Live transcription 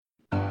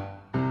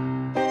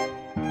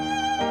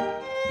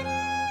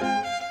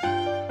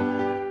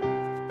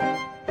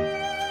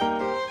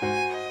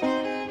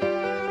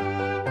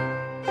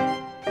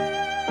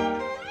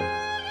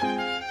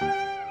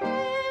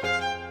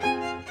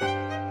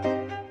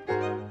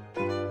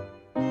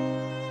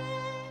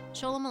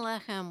Shalom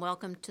Aleichem,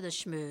 welcome to the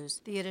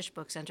Schmooze, the Yiddish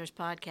Book Center's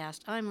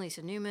podcast. I'm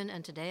Lisa Newman,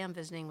 and today I'm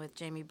visiting with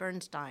Jamie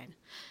Bernstein.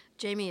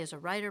 Jamie is a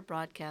writer,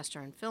 broadcaster,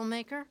 and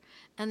filmmaker,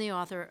 and the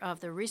author of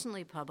the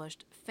recently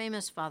published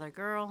Famous Father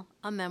Girl,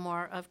 a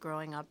memoir of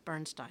growing up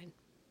Bernstein.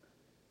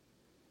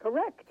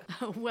 Correct.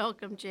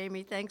 Welcome,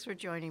 Jamie. Thanks for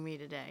joining me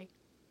today.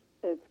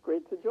 It's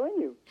great to join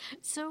you.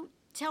 So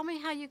tell me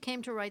how you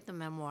came to write the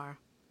memoir.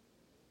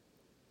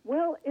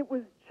 Well, it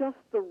was just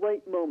the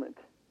right moment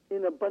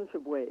in a bunch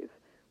of ways.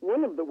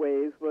 One of the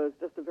ways was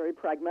just a very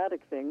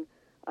pragmatic thing.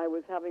 I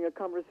was having a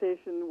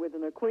conversation with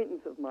an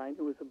acquaintance of mine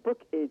who was a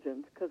book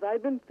agent, because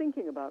I'd been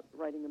thinking about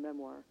writing a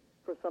memoir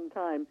for some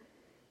time.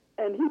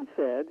 And he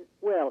said,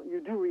 well, you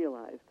do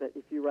realize that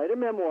if you write a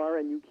memoir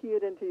and you key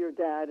it into your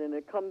dad and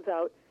it comes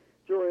out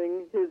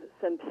during his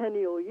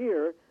centennial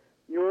year,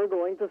 you're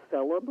going to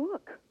sell a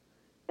book.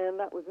 And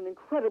that was an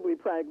incredibly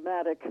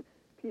pragmatic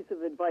piece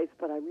of advice,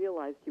 but I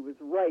realized he was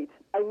right.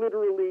 I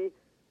literally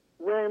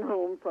ran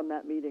home from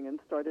that meeting and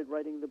started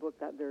writing the book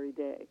that very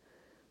day.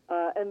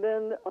 And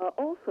then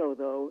also,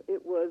 though,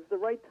 it was the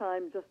right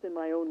time just in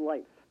my own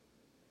life.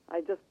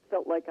 I just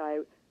felt like I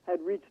had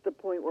reached a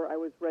point where I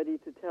was ready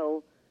to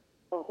tell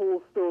a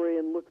whole story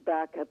and look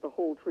back at the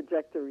whole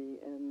trajectory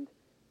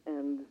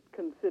and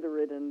consider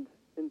it and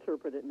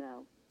interpret it now.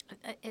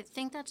 I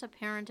think that's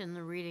apparent in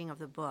the reading of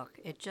the book.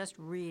 It just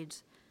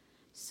reads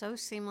so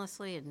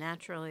seamlessly and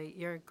naturally.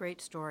 You're a great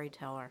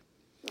storyteller.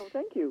 Oh,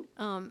 thank you.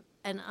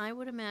 And I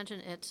would imagine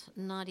it's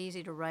not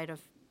easy to write a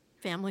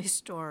family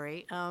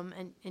story,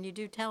 and you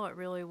do tell it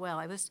really well.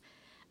 I was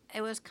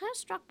kind of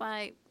struck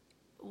by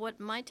what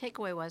my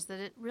takeaway was, that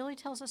it really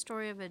tells a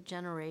story of a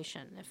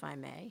generation, if I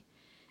may.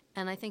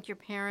 And I think your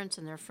parents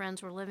and their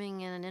friends were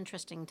living in an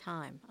interesting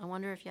time. I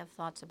wonder if you have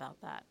thoughts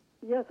about that.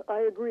 Yes,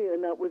 I agree,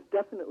 and that was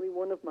definitely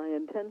one of my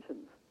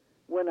intentions.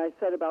 When I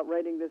set about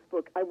writing this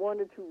book, I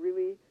wanted to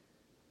really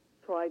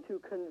try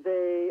to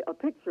convey a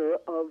picture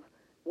of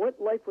what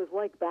life was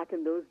like back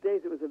in those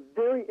days. It was a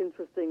very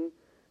interesting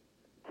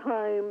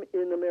time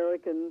in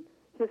American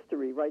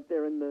history, right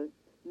there in the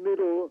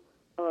middle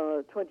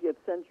 20th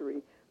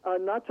century,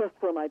 not just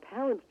for my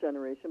parents'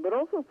 generation, but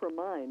also for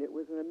mine. It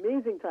was an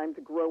amazing time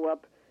to grow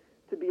up,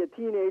 to be a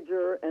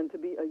teenager, and to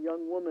be a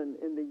young woman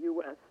in the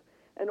U.S.,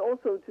 and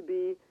also to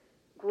be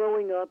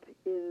growing up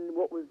in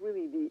what was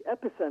really the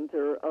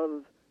epicenter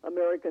of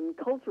American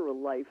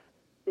cultural life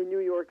in New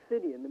York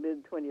City in the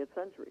mid-20th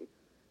century.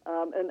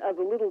 And as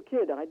a little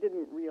kid, I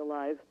didn't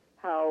realize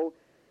how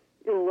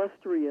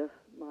illustrious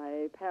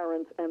my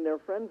parents and their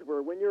friends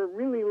were. When you're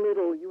really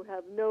little, you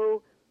have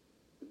no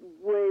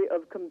way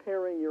of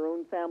comparing your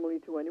own family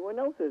to anyone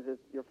else's.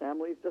 Your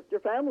family is just your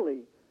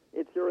family.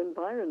 It's your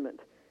environment.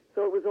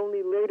 So it was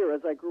only later,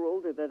 as I grew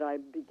older, that I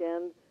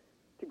began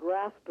to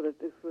grasp that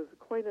this was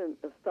quite an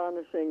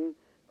astonishing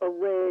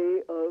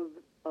array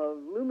of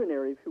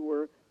luminaries who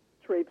were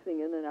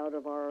traipsing in and out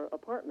of our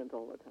apartment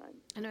all the time.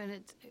 And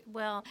it's,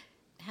 well,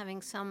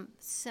 having some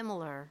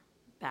similar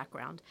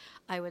background,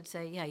 I would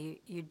say, yeah,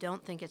 you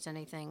don't think it's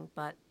anything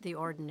but the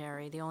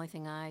ordinary. The only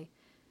thing I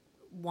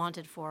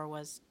wanted for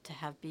was to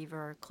have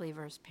Beaver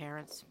Cleaver's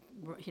parents,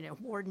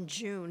 Warden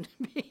June,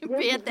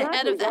 be at the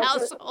head of the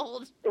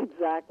household.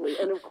 Exactly.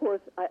 And of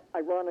course,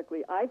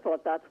 ironically, I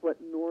thought that's what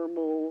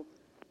normal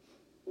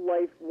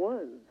life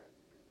was.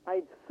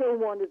 I so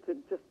wanted to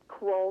just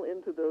crawl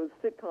into those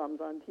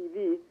sitcoms on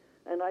TV,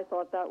 and I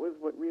thought that was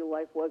what real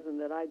life was, and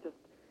that I just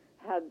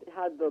had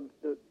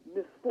the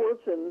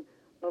misfortune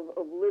of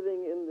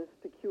living in this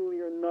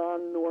peculiar,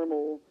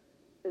 non-normal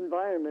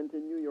environment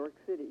in New York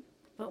City.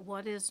 But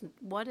what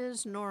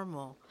is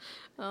normal?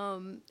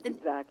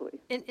 Exactly.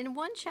 In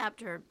one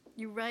chapter,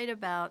 you write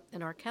about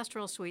an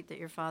orchestral suite that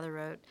your father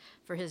wrote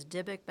for his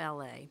Dybbuk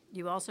ballet.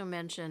 You also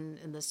mention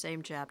in the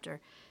same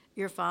chapter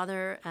your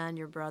father and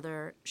your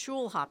brother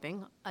shul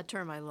hopping, a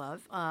term I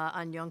love,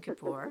 on Yom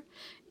Kippur.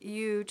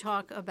 You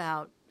talk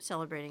about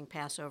celebrating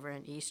Passover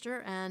and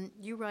Easter, and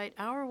you write,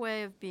 our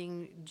way of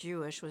being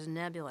Jewish was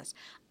nebulous.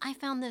 I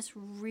found this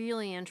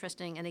really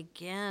interesting, and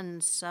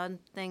again,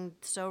 something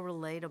so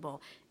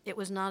relatable. It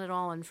was not at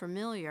all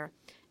unfamiliar.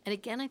 And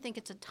again, I think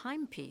it's a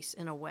timepiece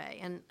in a way.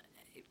 And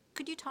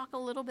could you talk a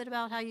little bit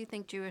about how you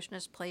think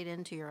Jewishness played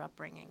into your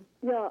upbringing?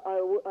 Yeah,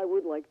 I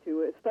would like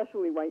to,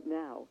 especially right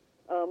now.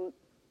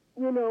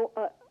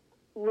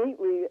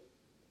 Lately,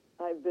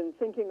 I've been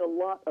thinking a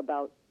lot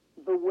about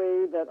the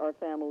way that our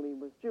family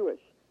was Jewish.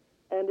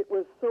 And it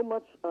was so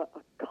much a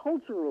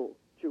cultural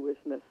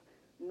Jewishness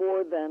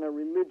more than a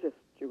religious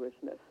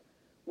Jewishness.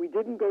 We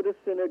didn't go to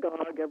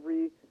synagogue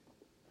every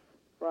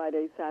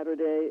Friday,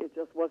 Saturday. It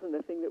just wasn't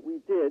a thing that we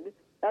did.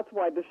 That's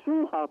why the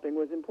shul hopping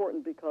was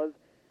important, because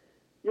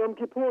Yom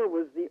Kippur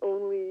was the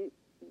only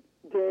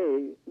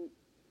day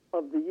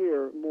of the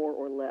year, more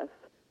or less,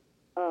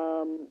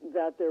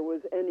 that there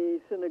was any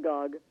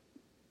synagogue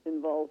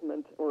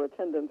involvement or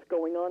attendance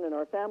going on in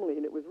our family,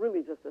 and it was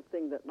really just a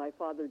thing that my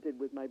father did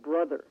with my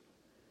brother.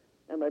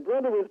 And my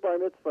brother was bar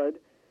mitzvahed.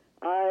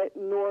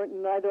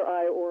 Neither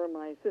I or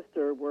my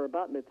sister were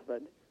bat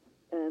mitzvahed.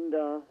 And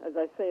as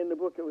I say in the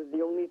book, it was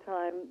the only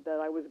time that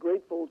I was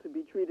grateful to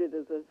be treated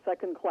as a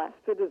second-class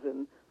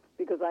citizen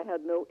because I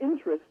had no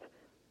interest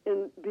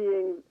in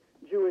being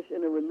Jewish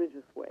in a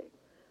religious way.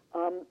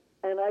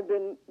 And I've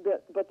been,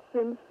 but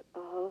since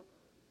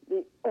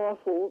the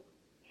awful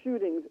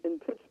shootings in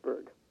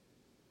Pittsburgh,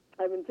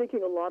 I've been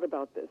thinking a lot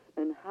about this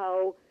and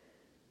how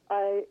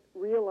I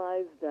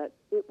realized that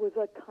it was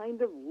a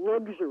kind of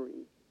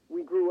luxury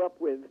we grew up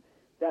with,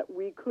 that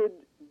we could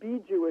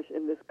be Jewish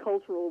in this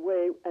cultural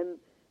way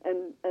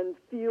and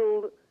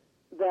feel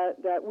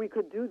that we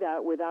could do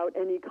that without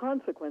any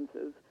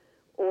consequences,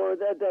 or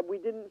that we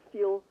didn't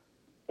feel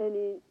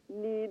any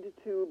need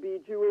to be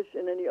Jewish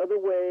in any other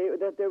way,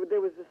 that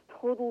there was this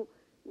total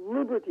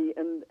liberty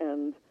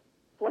and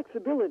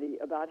flexibility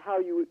about how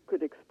you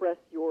could express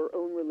your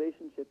own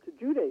relationship to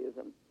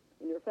Judaism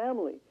in your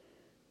family.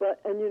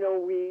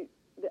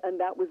 And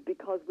that was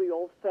because we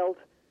all felt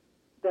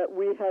that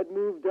we had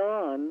moved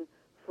on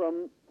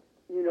from,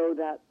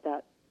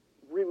 that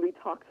really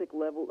toxic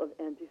level of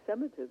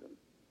anti-Semitism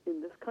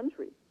in this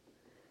country.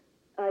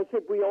 I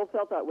think we all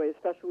felt that way,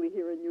 especially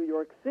here in New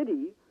York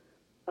City,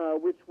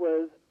 which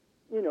was,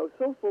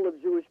 so full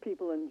of Jewish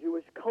people and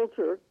Jewish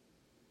culture,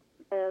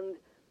 and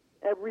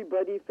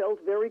everybody felt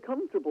very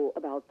comfortable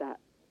about that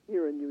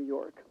here in New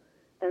York.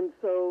 And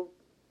so,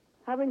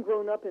 having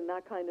grown up in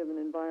that kind of an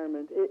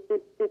environment,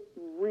 it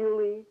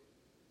really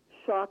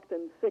shocked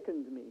and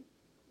sickened me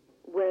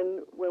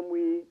when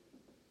we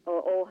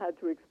all had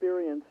to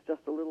experience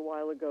just a little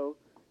while ago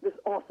this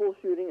awful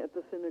shooting at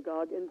the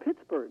synagogue in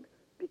Pittsburgh,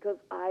 because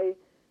I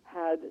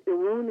had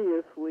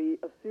erroneously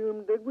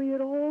assumed that we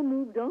had all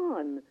moved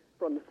on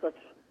from such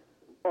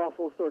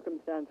awful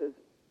circumstances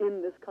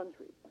in this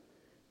country.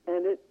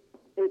 And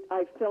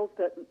I felt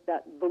that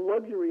the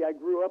luxury I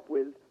grew up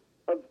with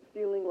of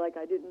feeling like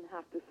I didn't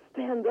have to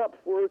stand up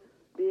for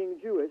being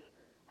Jewish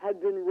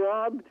had been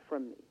robbed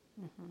from me.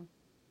 Mm-hmm.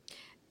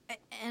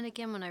 And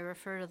again, when I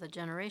refer to the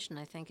generation,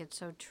 I think it's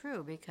so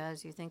true,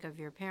 because you think of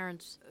your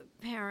parents,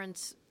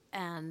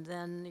 and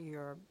then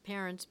your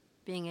parents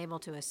being able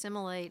to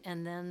assimilate,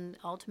 and then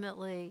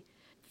ultimately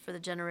for the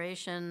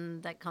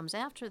generation that comes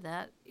after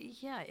that,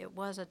 yeah, it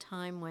was a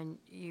time when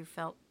you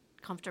felt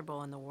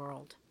comfortable in the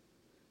world.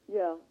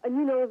 Yeah,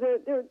 and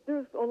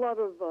there's a lot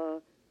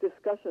of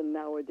discussion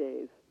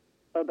nowadays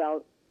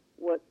about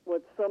what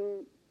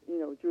some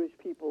Jewish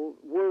people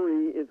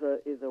worry is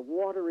a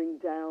watering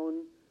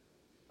down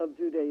of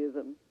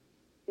Judaism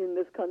in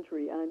this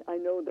country, and I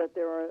know that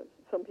there are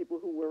some people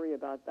who worry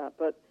about that,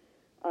 but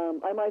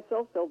I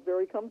myself felt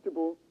very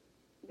comfortable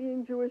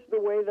being Jewish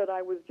the way that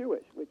I was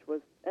Jewish,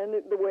 and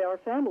the way our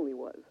family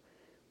was,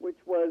 which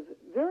was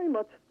very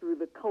much through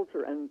the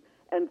culture and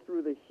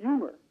through the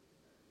humor.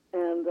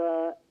 And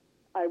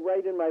I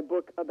write in my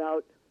book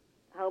about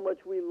how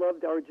much we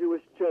loved our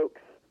Jewish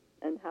jokes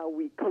and how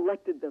we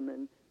collected them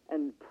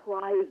and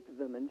prized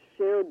them and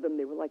shared them.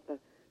 They were like the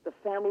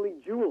family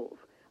jewels.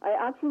 I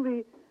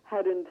actually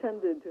had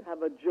intended to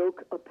have a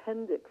joke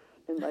appendix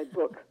in my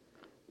book,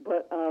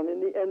 but in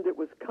the end it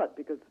was cut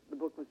because the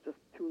book was just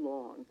too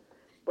long.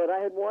 But I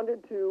had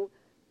wanted to,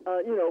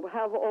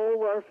 have all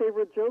of our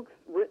favorite jokes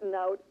written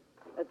out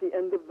at the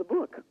end of the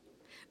book.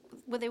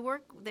 Well, they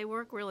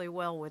work really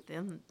well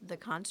within the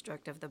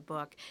construct of the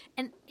book.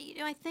 And,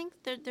 I think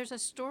there's a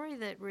story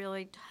that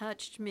really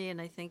touched me,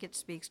 and I think it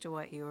speaks to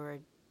what you were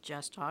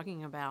just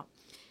talking about,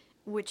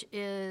 which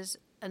is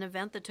an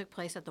event that took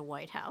place at the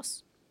White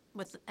House,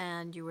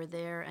 and you were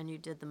there and you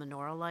did the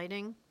menorah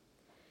lighting.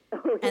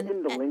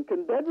 In the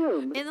Lincoln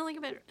bedroom. In the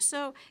Lincoln bedroom.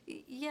 So,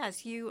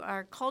 yes, you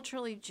are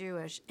culturally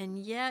Jewish, and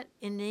yet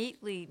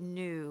innately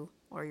knew,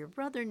 or your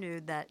brother knew,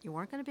 that you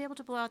weren't going to be able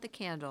to blow out the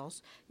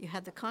candles. You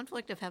had the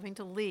conflict of having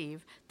to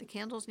leave. The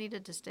candles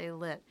needed to stay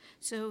lit.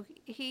 So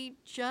he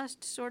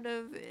just sort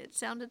of, it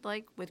sounded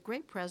like with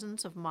great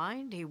presence of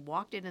mind, he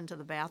walked it into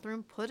the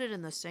bathroom, put it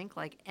in the sink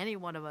like any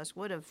one of us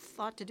would have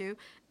thought to do,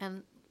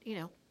 and,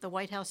 the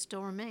White House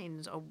still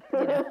remains.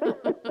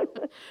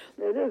 It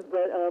is,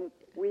 but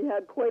we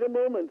had quite a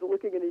moment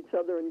looking at each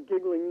other and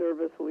giggling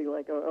nervously,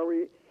 like, are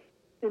we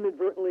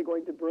inadvertently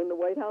going to burn the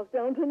White House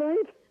down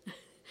tonight?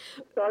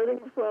 Starting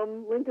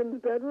from Lincoln's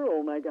bedroom,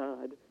 oh my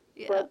God.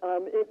 Yeah. But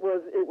it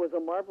was a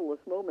marvelous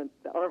moment.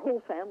 Our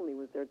whole family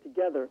was there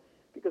together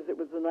because it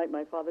was the night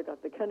my father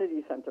got the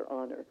Kennedy Center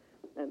honor.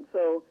 And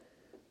so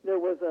there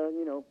was a,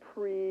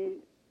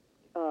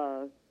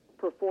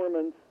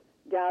 pre-performance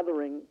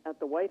gathering at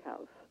the White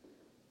House.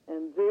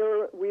 And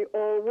there we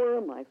all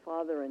were, my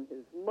father and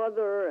his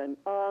mother and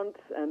aunts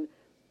and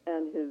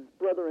his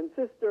brother and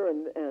sister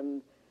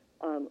and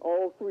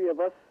all three of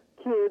us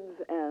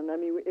kids. And,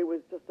 it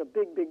was just a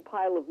big, big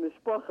pile of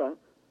mishpacha,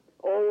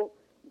 all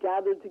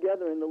gathered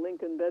together in the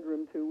Lincoln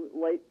bedroom to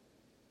light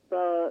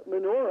the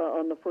menorah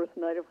on the first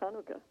night of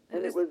Hanukkah.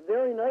 And it was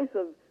very nice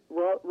of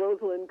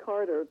Rosalind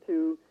Carter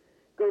to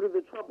go to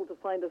the trouble to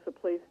find us a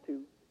place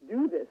to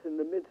do this in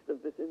the midst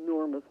of this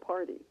enormous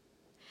party.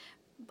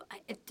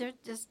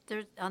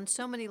 there's on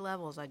so many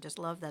levels. I just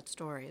love that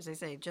story. As I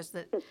say, just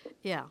that,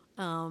 yeah.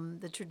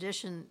 The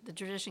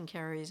tradition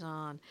carries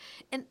on,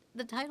 and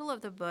the title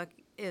of the book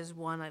is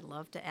one I'd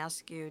love to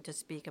ask you to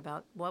speak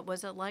about. What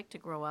was it like to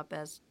grow up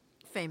as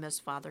famous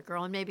father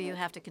girl? And maybe you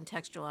have to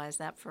contextualize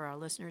that for our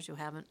listeners who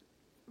haven't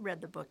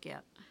read the book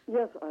yet.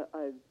 Yes,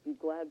 I'd be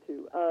glad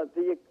to.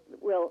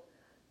 Well,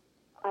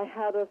 I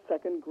had a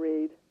second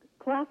grade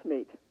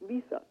classmate,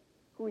 Lisa,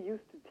 who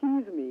used to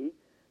tease me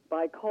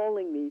by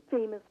calling me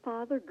famous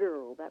father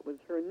girl. That was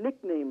her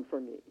nickname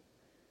for me.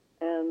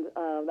 And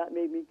that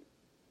made me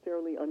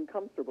fairly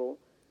uncomfortable.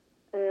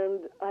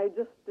 And I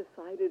just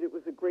decided it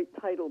was a great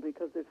title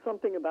because there's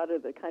something about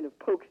it that kind of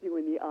pokes you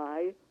in the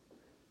eye.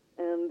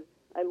 And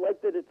I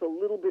like that it's a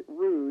little bit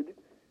rude.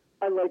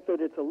 I like that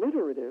it's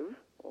alliterative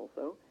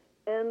also.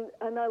 And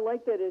I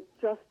like that it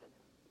just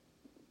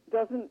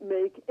doesn't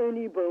make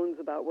any bones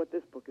about what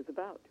this book is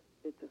about.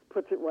 It just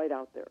puts it right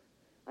out there.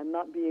 I'm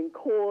not being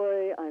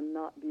coy. I'm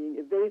not being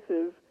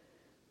evasive.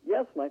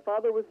 Yes, my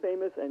father was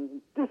famous,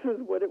 and this is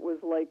what it was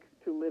like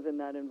to live in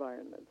that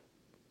environment.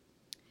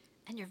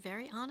 And you're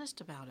very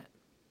honest about it.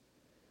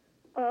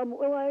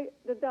 Well,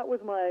 that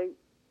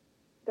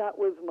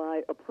was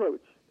my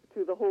approach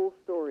to the whole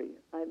story.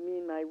 I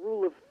mean, my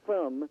rule of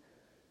thumb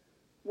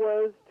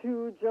was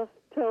to just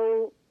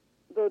tell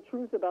the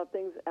truth about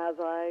things as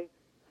I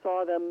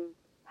saw them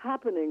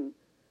happening,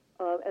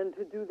 and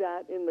to do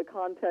that in the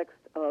context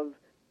of,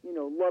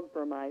 love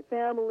for my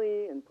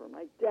family and for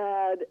my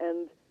dad,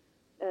 and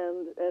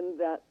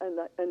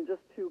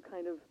just to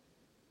kind of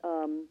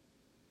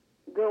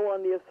go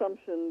on the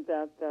assumption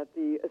that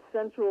the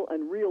essential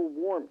and real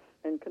warmth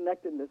and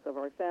connectedness of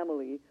our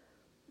family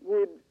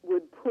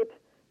would put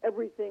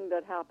everything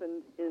that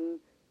happened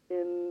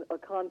in a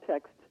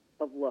context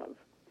of love.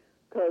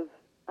 Because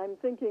I'm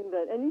thinking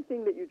that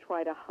anything that you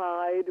try to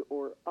hide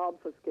or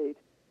obfuscate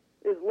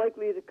is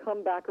likely to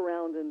come back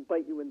around and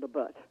bite you in the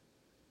butt.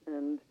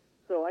 And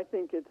so I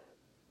think it's,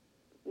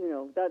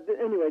 that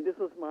anyway, this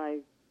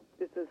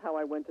is how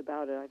I went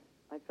about it.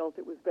 I felt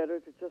it was better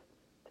to just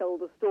tell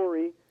the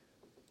story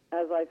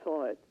as I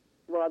saw it,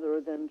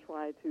 rather than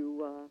try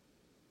to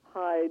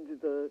hide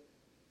the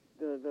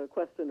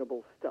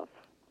questionable stuff.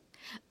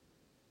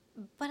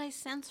 But I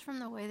sense from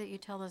the way that you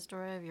tell the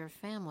story of your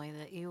family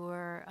that you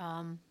were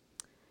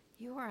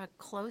a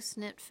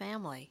close-knit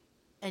family,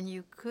 and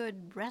you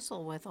could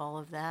wrestle with all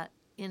of that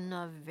in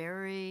a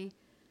very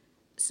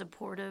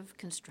supportive,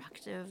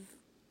 constructive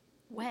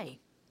way.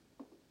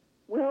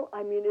 Well,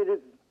 I mean, it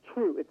is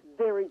true. It's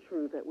very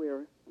true that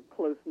we're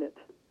close-knit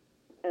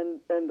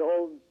and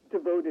all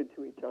devoted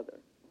to each other.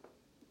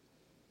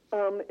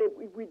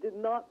 We did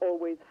not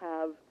always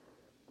have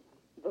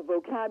the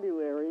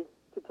vocabulary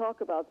to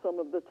talk about some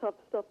of the tough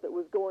stuff that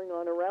was going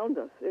on around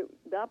us.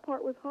 That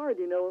part was hard.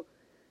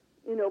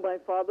 My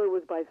father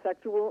was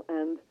bisexual,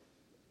 and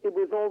it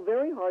was all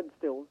very hard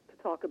still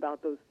to talk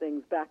about those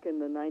things back in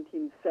the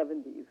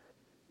 1970s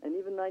and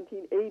even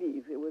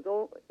 1980s. It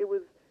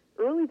was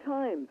early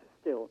times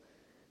still.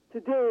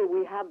 Today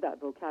we have that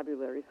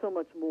vocabulary so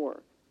much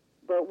more,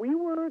 but we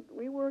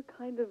were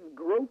kind of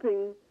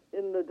groping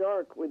in the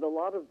dark with a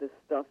lot of this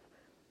stuff.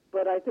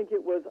 But I think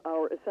it was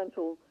our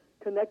essential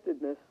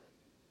connectedness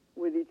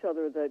with each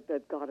other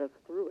that got us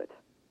through it.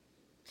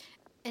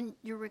 And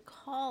your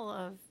recall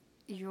of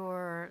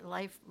your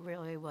life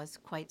really was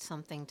quite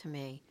something to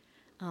me.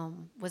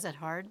 Was it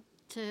hard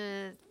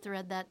to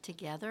thread that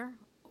together,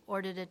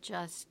 or did it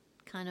just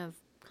kind of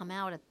come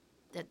out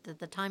that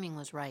the timing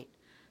was right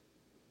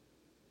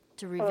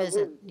to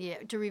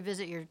revisit? To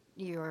revisit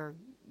your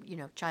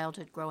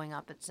childhood, growing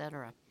up,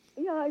 etc.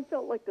 Yeah, I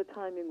felt like the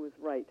timing was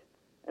right,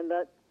 and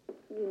that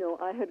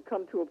I had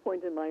come to a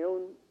point in my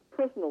own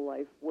personal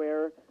life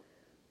where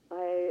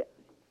I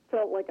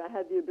felt like I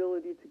had the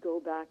ability to go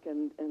back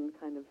and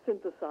kind of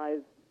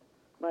synthesize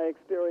my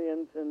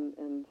experience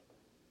and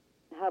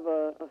have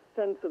a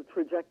sense of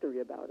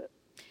trajectory about it.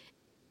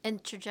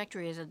 And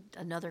trajectory is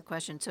another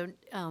question. So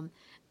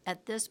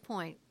at this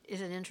point,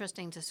 is it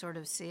interesting to sort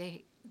of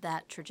see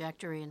that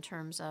trajectory in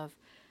terms of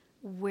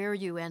where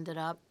you ended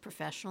up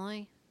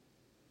professionally?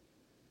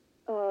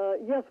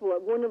 Yes, well,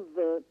 one of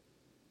the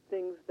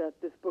things that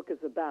this book is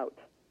about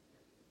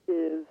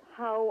is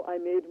how I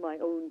made my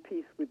own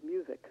peace with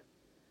music.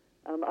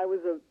 I was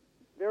a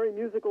very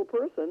musical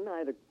person. I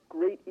had a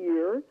great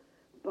ear,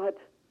 but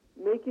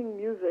making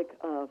music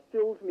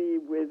filled me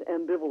with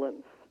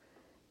ambivalence.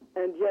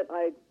 And yet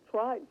I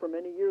tried for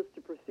many years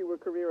to pursue a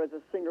career as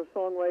a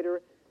singer-songwriter.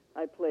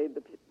 I played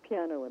the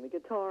piano and the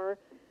guitar,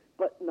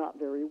 but not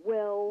very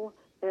well.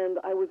 And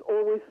I was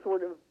always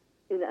sort of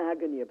in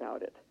agony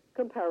about it.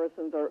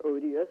 Comparisons are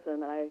odious,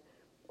 and I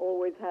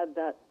always had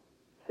that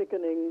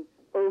sickening,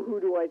 oh,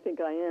 who do I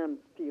think I am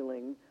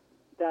feeling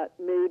that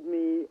made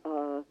me,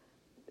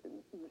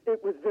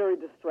 it was very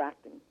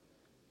distracting.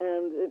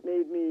 And it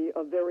made me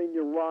a very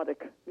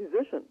neurotic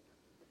musician.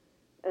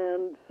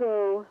 And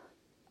so,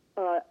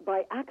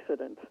 by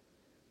accident,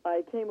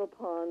 I came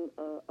upon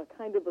a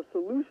kind of a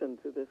solution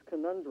to this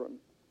conundrum.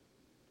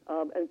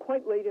 And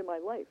quite late in my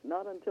life,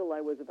 not until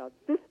I was about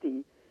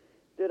 50,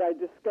 did I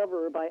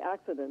discover by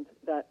accident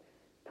that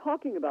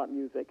talking about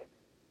music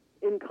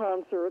in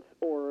concerts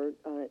or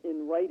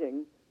in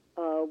writing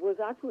was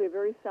actually a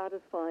very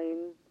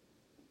satisfying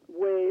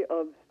way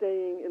of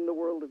staying in the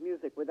world of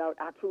music without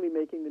actually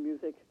making the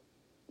music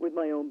with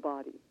my own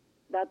body.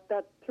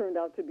 That turned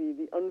out to be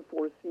the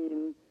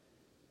unforeseen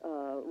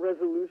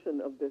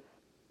resolution of this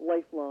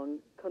lifelong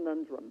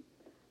conundrum.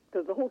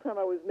 Because the whole time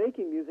I was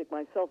making music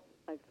myself,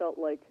 I felt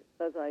like,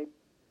 as I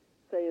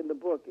say in the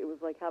book, it was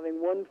like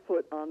having one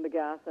foot on the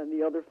gas and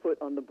the other foot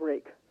on the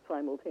brake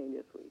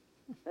simultaneously.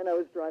 And I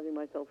was driving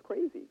myself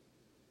crazy.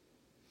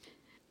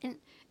 And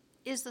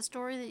is the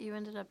story that you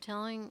ended up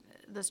telling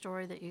the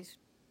story that you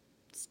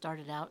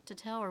started out to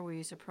tell, or were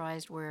you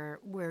surprised where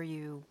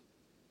you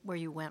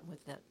went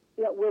with it?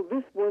 Yeah, well,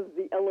 this was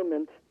the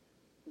element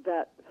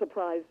that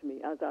surprised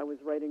me as I was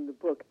writing the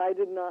book. I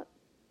did not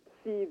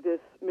see this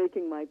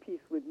making my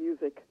peace with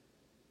music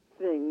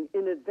thing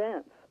in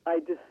advance. I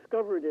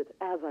discovered it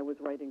as I was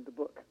writing the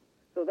book.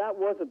 So that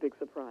was a big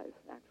surprise,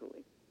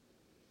 actually.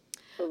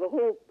 So the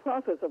whole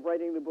process of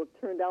writing the book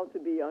turned out to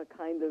be a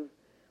kind of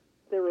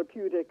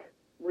therapeutic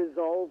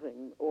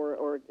resolving,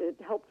 or it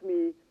helped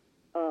me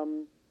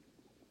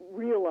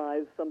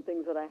realize some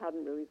things that I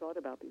hadn't really thought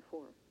about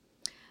before.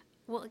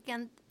 Well,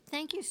 again,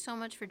 thank you so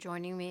much for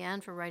joining me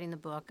and for writing the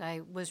book.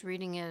 I was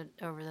reading it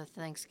over the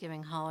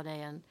Thanksgiving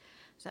holiday, and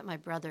I was at my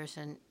brother's,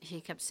 and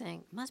he kept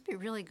saying, "It must be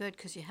really good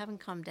because you haven't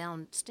come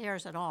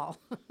downstairs at all."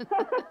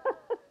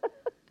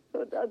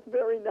 That's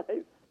very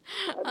nice.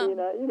 I mean,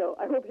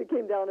 I hope you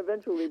came down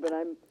eventually, but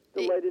I'm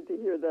delighted to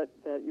hear that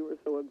you were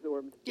so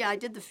absorbed. Yeah, I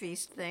did the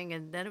feast thing,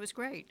 and then it was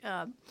great.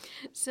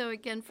 So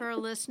again, for our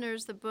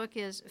listeners, the book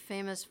is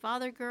Famous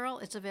Father Girl.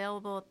 It's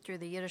available through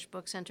the Yiddish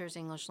Book Center's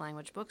English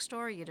language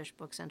bookstore,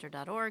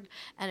 yiddishbookcenter.org,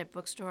 and at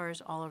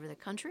bookstores all over the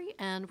country.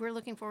 And we're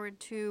looking forward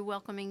to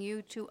welcoming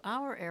you to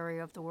our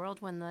area of the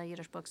world when the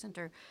Yiddish Book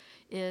Center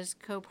is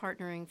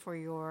co-partnering for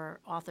your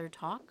author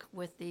talk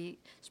with the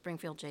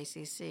Springfield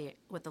JCC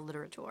with the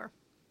Literature.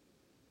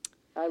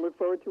 I look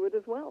forward to it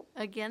as well.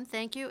 Again,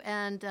 thank you,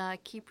 and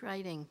keep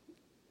writing.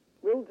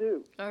 Will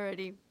do.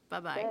 Alrighty,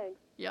 bye-bye. Thanks.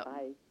 Yep.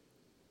 Bye.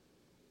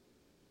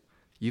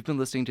 You've been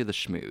listening to The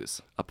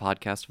Schmooze, a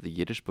podcast of the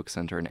Yiddish Book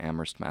Center in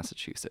Amherst,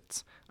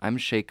 Massachusetts. I'm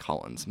Shay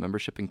Collins,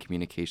 Membership and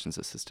Communications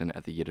Assistant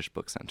at the Yiddish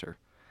Book Center.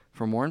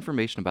 For more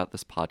information about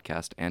this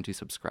podcast and to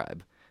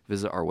subscribe,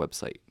 visit our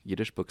website,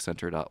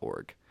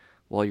 yiddishbookcenter.org.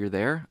 While you're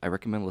there, I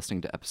recommend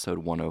listening to episode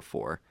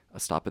 104, A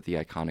Stop at the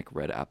Iconic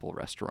Red Apple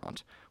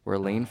Restaurant, where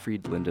Elaine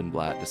Fried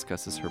Lindenblatt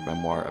discusses her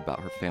memoir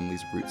about her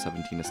family's Route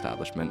 17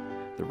 establishment,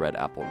 the Red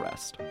Apple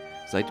Rest.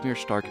 Seid mir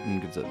stark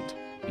und gesund.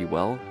 Be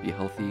well, be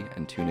healthy,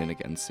 and tune in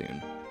again soon.